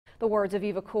The words of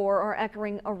Eva Kor are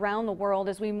echoing around the world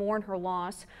as we mourn her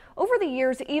loss. Over the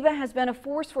years, Eva has been a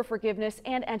force for forgiveness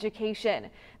and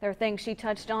education. There are things she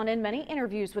touched on in many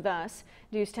interviews with us.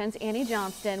 News 10's Annie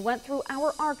Johnston went through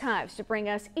our archives to bring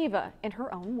us Eva in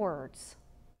her own words.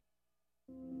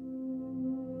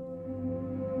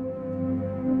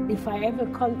 If I ever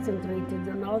concentrated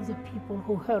on all the people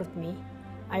who hurt me,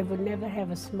 I would never have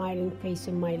a smiling face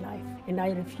in my life. And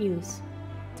I refuse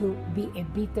to be a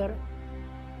bitter,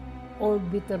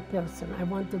 old bitter person. I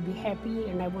want to be happy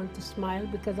and I want to smile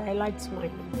because I like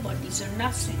smiling. Bodies or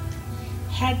nothing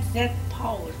had that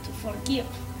power to forgive.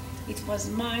 It was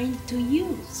mine to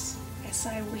use as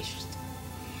I wished.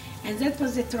 And that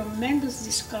was a tremendous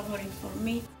discovery for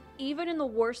me. Even in the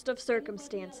worst of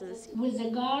circumstances, With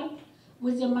a gun,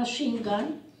 with a machine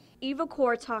gun, Eva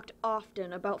Kor talked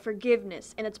often about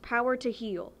forgiveness and its power to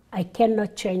heal. I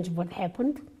cannot change what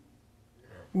happened.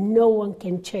 No one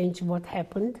can change what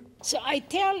happened. So I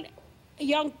tell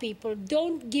young people,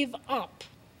 don't give up.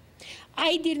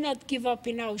 I did not give up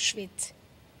in Auschwitz.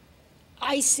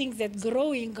 I think that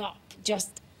growing up,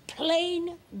 just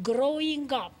plain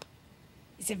growing up,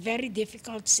 is a very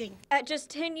difficult thing. At just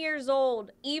 10 years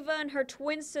old, Eva and her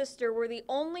twin sister were the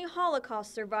only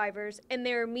Holocaust survivors in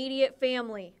their immediate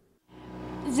family.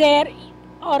 There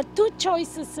are two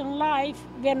choices in life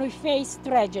when we face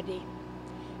tragedy.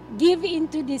 Give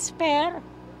into despair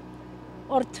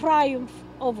or triumph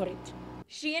over it.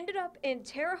 She ended up in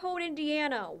Terre Haute,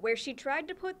 Indiana, where she tried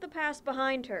to put the past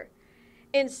behind her.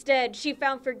 Instead, she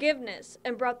found forgiveness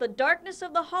and brought the darkness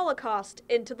of the Holocaust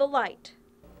into the light.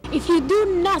 If you do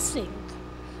nothing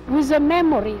with the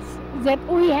memories that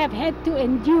we have had to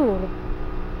endure,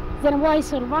 then why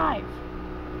survive?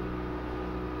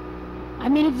 I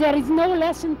mean, if there is no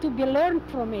lesson to be learned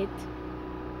from it,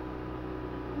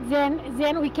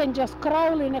 then we can just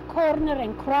crawl in a corner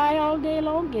and cry all day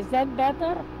long. Is that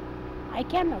better? I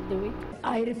cannot do it.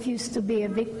 I refuse to be a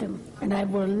victim, and I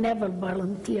will never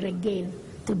volunteer again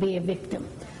to be a victim.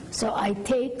 So I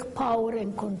take power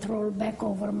and control back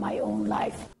over my own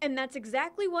life. And that's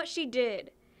exactly what she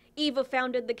did. Eva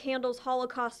founded the Candles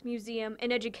Holocaust Museum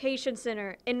and Education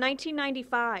Center in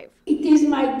 1995. It is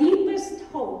my deepest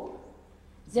hope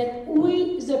that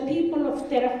we, the people of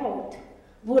Terre Haute,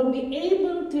 will be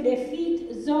able to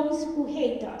defeat those who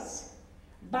hate us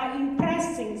by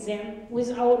impressing them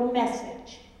with our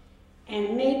message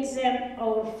and make them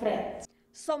our friends.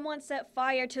 Someone set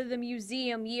fire to the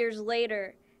museum years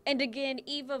later. And again,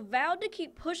 Eva vowed to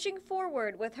keep pushing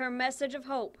forward with her message of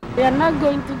hope. We are not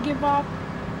going to give up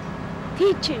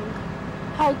teaching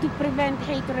how to prevent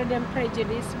hatred and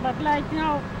prejudice, but like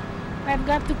now, I've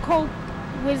got to cope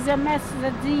with the mess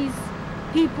that these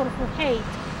people who hate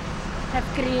have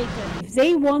created. If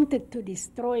they wanted to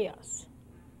destroy us,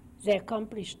 they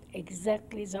accomplished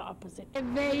exactly the opposite.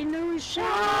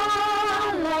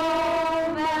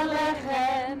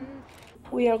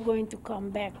 We are going to come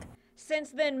back.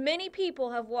 Since then, many people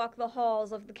have walked the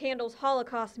halls of the Candles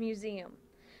Holocaust Museum.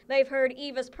 They've heard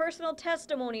Eva's personal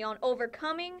testimony on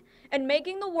overcoming and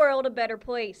making the world a better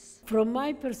place. From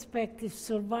my perspective,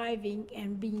 surviving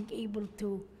and being able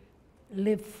to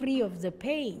live free of the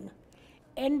pain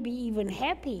and be even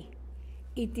happy,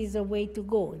 it is a way to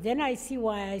go. Then I see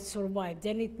why I survived.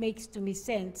 Then it makes to me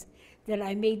sense that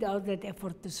I made all that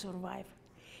effort to survive.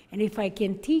 And if I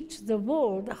can teach the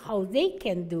world how they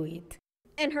can do it.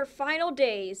 In her final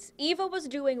days, Eva was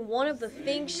doing one of the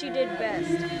things she did best.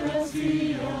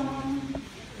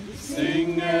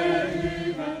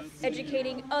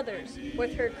 Educating others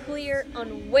with her clear,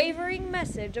 unwavering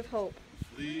message of hope.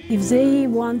 If they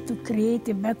want to create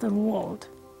a better world,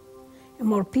 a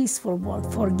more peaceful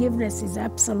world, forgiveness is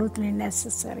absolutely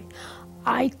necessary.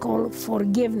 I call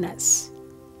forgiveness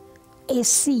a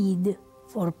seed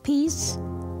for peace,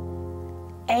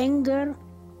 anger,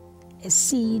 a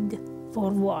seed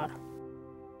for war.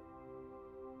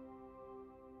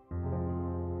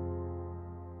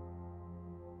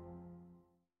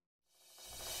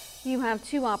 You have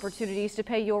two opportunities to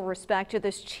pay your respect to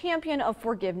this champion of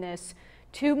forgiveness.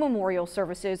 Two memorial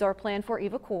services are planned for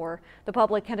Eva Kor. The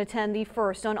public can attend the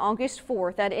first on August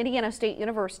 4th at Indiana State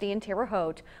University in Terre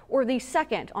Haute, or the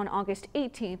second on August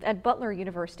 18th at Butler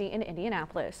University in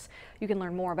Indianapolis. You can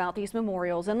learn more about these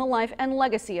memorials and the life and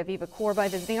legacy of Eva Kor by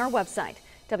visiting our website,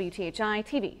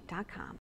 WTHI-TV.com.